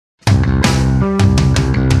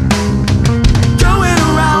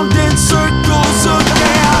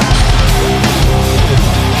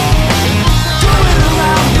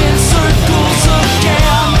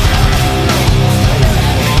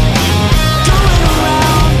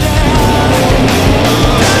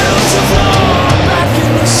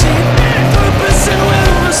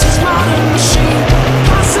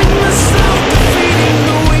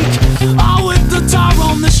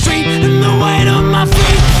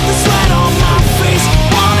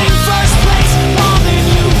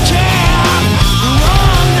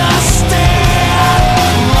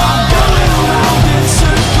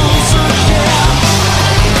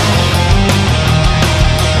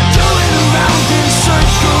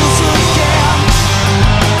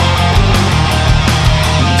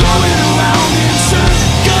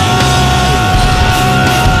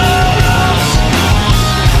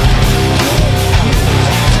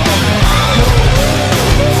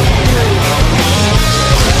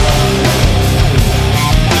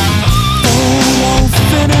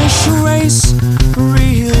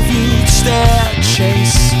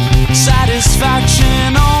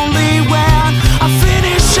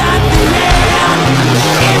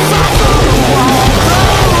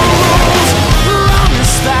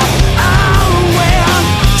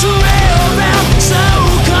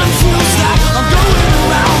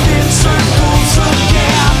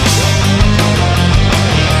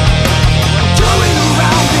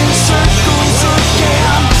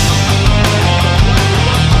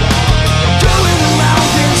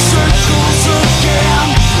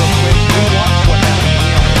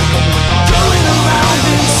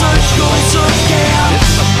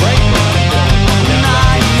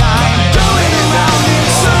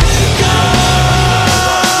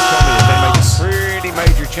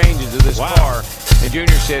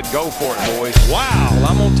Go for it, boys. Wow. Well,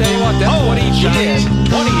 I'm going to tell you what, that's what he did.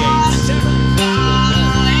 28.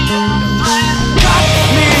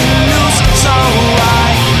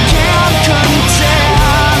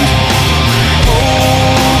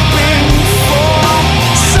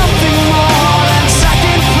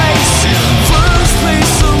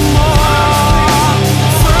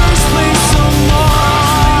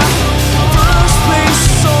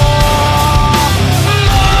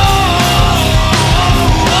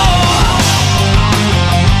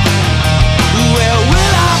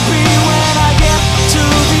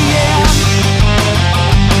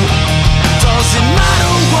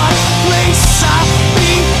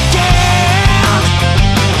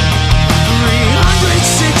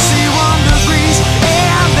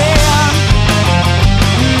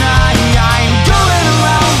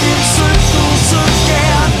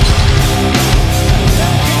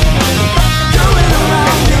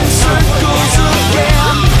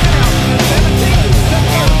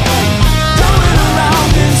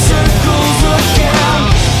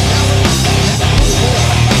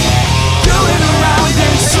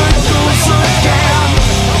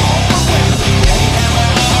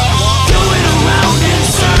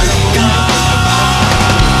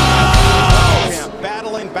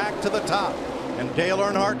 Back to the top, and Dale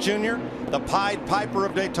Earnhardt Jr., the Pied Piper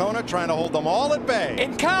of Daytona, trying to hold them all at bay.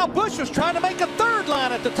 And Kyle Busch was trying to make a third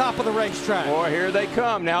line at the top of the racetrack. Boy, here they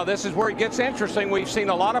come. Now, this is where it gets interesting. We've seen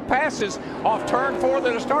a lot of passes off turn 4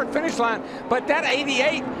 to the start-finish line, but that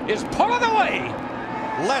 88 is pulling away.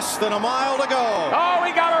 Less than a mile to go. Oh,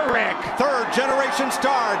 we got a wreck. Third-generation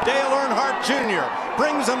star Dale Earnhardt Jr.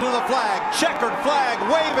 brings them to the flag. Checkered flag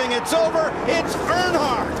waving. It's over. It's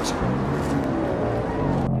Earnhardt.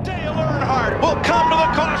 Dale Earnhardt will come to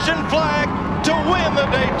the caution flag to win the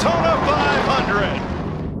Daytona 500.